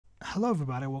Hello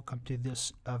everybody, welcome to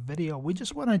this video. We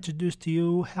just want to introduce to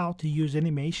you how to use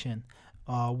animation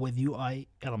with UI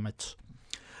elements.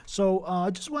 So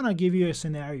I just want to give you a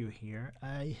scenario here.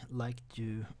 I like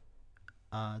to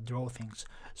draw things.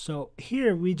 So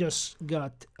here we just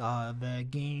got the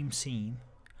game scene.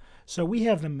 So we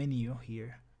have the menu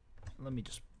here. Let me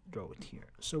just draw it here.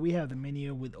 So we have the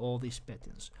menu with all these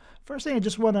buttons. First thing, I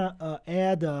just want to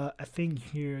add a thing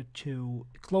here to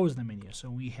close the menu. So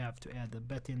we have to add a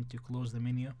button to close the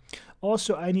menu.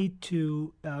 Also, I need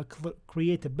to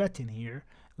create a button here.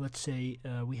 Let's say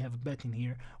we have a button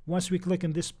here. Once we click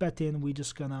on this button, we're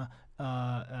just gonna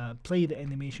play the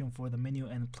animation for the menu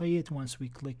and play it. Once we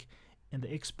click in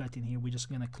the X button here, we're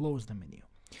just gonna close the menu.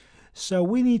 So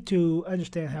we need to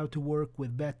understand how to work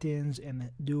with buttons and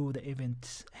do the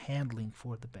event handling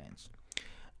for the buttons.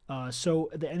 So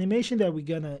the animation that we're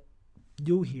gonna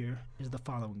do here is the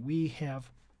following. We have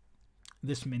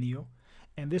this menu,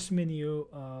 and this menu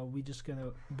we're just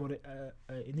gonna put it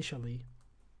initially.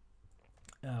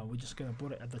 We're just gonna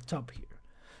put it at the top here.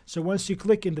 So once you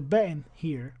click in the button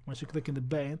here, we're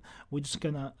just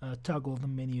gonna toggle the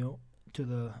menu to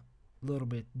the little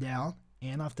bit down.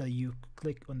 And after you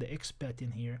click on the X button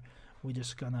here, we're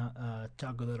just gonna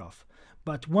toggle it off.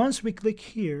 But once we click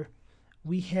here,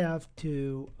 we have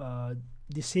to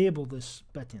disable this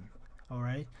button. All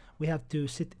right, we have to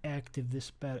set active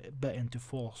this button to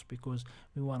false because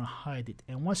we want to hide it.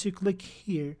 And once you click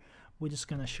here, we're just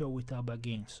gonna show it up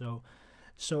again. So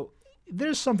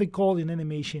there's something called an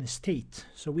animation state.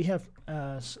 So we have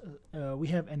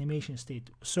animation state.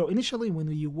 So initially, when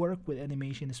you work with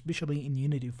animation, especially in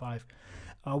Unity 5,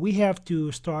 we have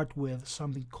to start with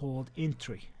something called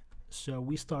entry. So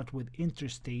we start with entry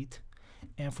state,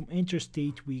 and from entry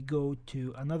state we go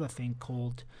to another thing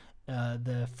called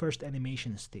the first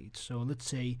animation state. So let's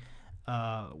say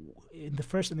in the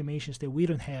first animation state we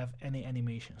don't have any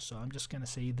animation. So I'm just gonna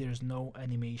say there's no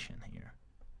animation here.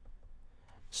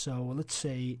 So let's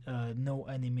say let's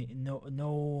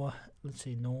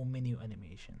say no menu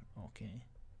animation. Okay,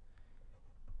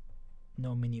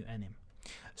 no menu anim.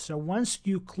 So once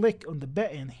you click on the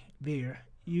button there,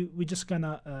 we're just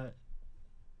gonna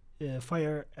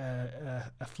fire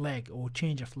a flag or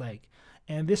change a flag,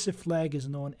 and this flag is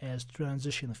known as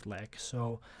transition flag.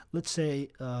 So let's say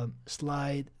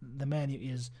slide. The menu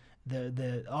is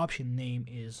the option name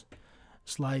is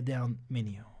slide down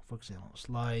menu, for example,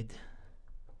 slide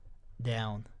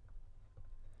down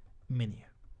menu,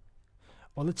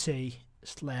 or let's say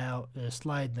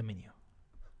slide the menu.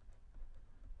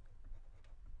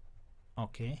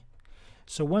 Okay,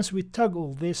 so once we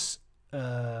toggle this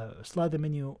slide the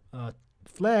menu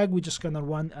flag, we're just gonna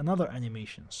run another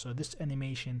animation. So this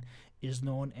animation is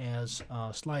known as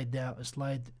slide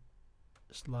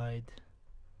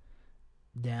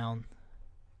down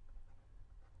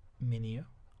menu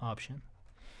option.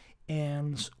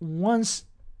 And once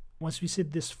we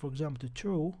set this, for example, to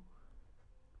true,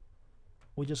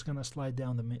 we're just gonna slide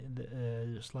down the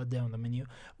menu.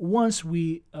 Once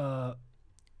we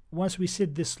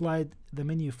set this slide the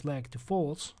menu flag to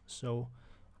false, so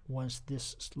once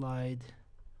this slide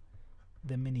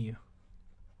the menu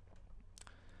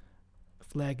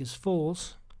flag is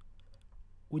false,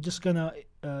 we're just gonna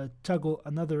toggle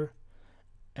another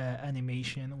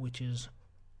animation, which is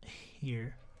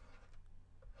here.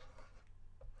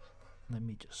 Let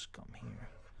me just come here.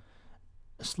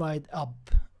 Slide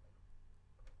up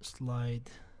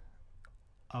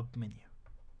menu.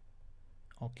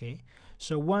 Okay,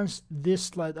 so once this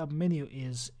slide up menu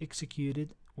is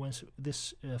executed, once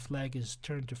this flag is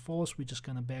turned to false, we're just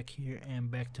gonna back here and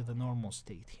back to the normal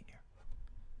state here.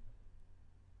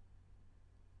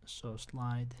 So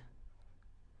slide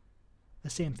the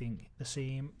same thing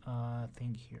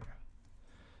here.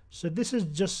 So this is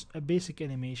just a basic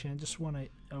animation. I just want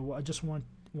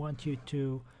you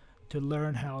to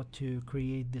learn how to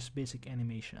create this basic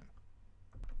animation.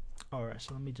 All right,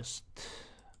 so let me just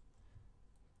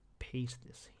paste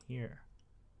this here.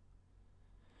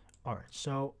 All right,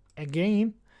 so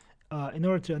again, in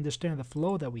order to understand the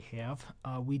flow that we have,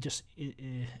 we just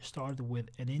start with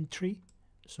an entry.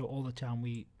 So all the time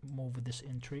we move with this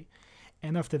entry,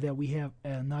 and after that we have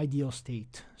an ideal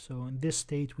state. So in this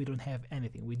state we don't have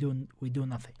anything. We do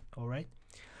nothing. All right.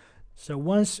 So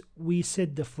once we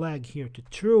set the flag here to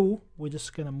true, we're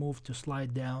just gonna move to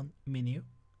slide down menu,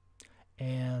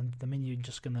 and the menu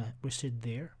just gonna reset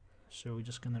there. So we're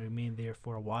just gonna remain there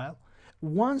for a while.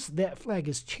 Once that flag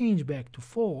is changed back to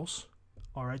false,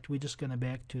 all right, we're just gonna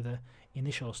back to the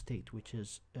initial state, which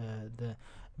is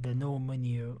the no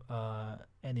menu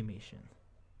animation.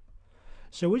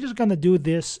 So we're just gonna do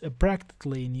this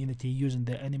practically in Unity using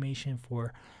the animation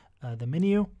for the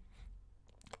menu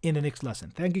in the next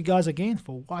lesson. Thank you guys again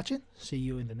for watching. See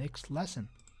you in the next lesson.